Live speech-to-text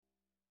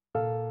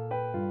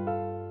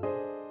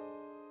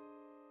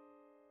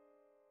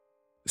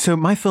So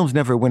my films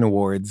never win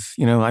awards.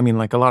 I mean,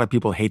 like a lot of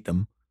people hate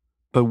them.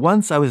 But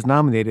once I was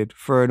nominated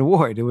for an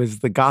award. It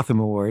was the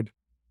Gotham Award.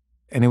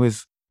 And it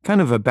was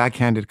kind of a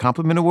backhanded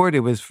compliment award.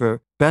 It was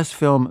for best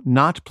film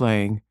not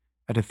playing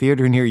at a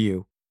theater near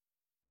you.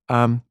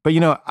 But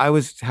I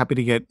was happy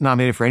to get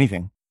nominated for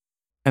anything.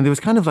 And there was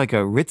kind of like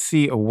a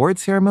ritzy award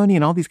ceremony,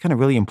 and all these kind of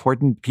really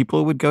important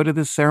people would go to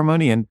this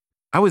ceremony. And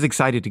I was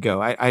excited to go.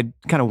 I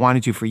kind of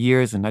wanted to for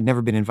years, and I'd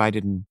never been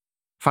invited. And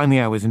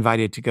finally, I was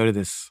invited to go to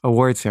this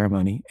award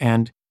ceremony.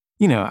 And,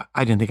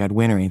 I didn't think I'd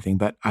win or anything,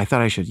 but I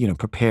thought I should,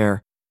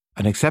 prepare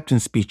an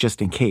acceptance speech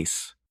just in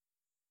case.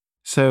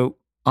 So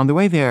on the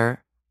way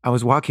there, I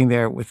was walking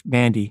there with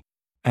Mandy,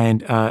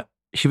 and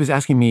she was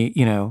asking me,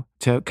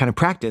 to kind of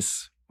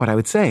practice what I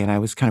would say. And I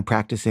was kind of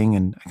practicing,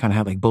 and I kind of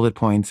had like bullet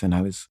points, and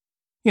I was,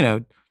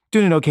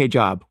 doing an okay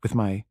job with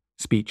my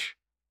speech.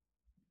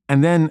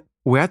 And then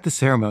we're at the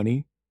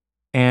ceremony,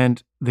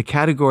 and the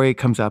category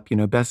comes up,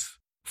 best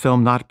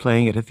film not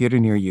playing at a theater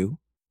near you.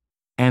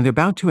 And they're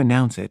about to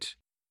announce it.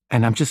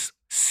 And I'm just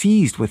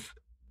seized with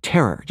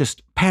terror,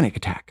 just panic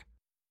attack.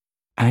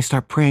 And I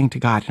start praying to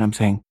God, and I'm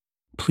saying,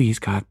 please,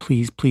 God,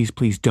 please, please,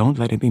 please don't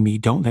let it be me.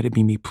 Don't let it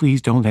be me.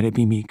 Please don't let it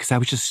be me. Because I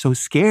was just so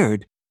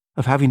scared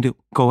of having to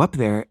go up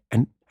there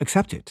and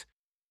accept it.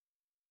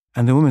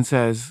 And the woman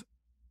says,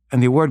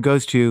 and the award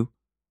goes to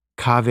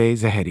Kaveh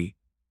Zahedi.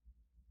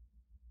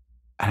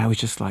 And I was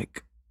just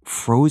like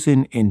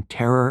frozen in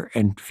terror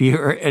and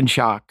fear and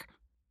shock.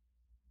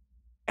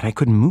 And I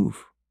couldn't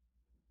move.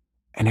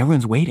 And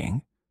everyone's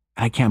waiting.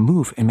 And I can't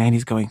move. And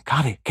Mandy's going,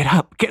 Kaveh, get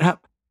up, get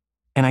up.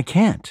 And I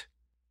can't.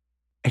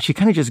 And she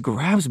kind of just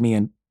grabs me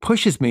and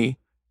pushes me.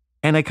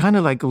 And I kind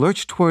of like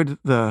lurch toward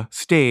the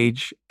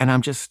stage. And I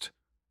was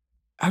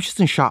just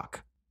in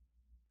shock.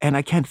 And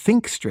I can't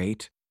think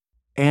straight.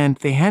 And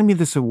they hand me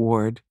this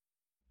award.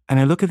 And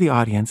I look at the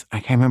audience. I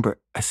can't remember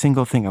a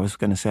single thing I was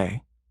going to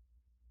say.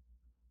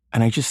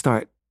 And I just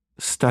start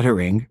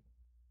stuttering.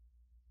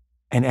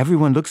 And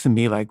everyone looks at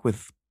me like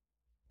with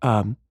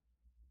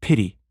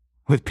pity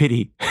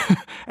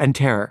and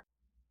terror.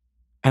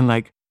 And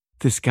like,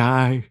 this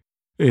guy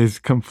is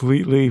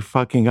completely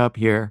fucking up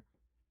here.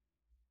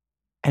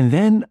 And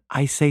then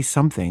I say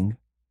something,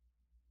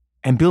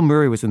 and Bill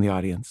Murray was in the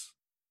audience,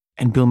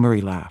 and Bill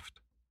Murray laughed.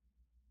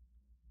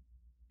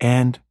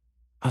 And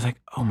I was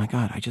like, oh my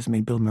God, I just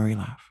made Bill Murray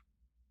laugh.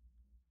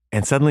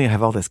 And suddenly I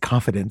have all this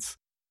confidence,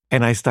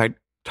 and I start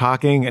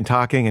talking and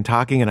talking and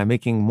talking, and I'm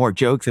making more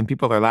jokes, and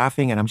people are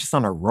laughing, and I'm just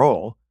on a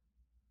roll.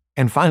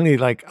 And finally,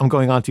 like, I'm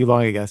going on too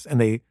long, I guess. And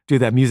they do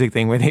that music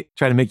thing where they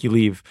try to make you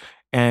leave.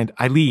 And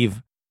I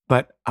leave,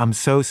 but I'm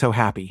so, so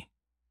happy.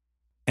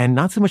 And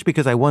not so much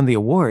because I won the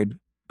award,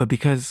 but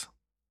because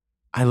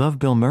I love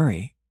Bill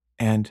Murray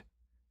and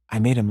I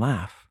made him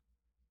laugh.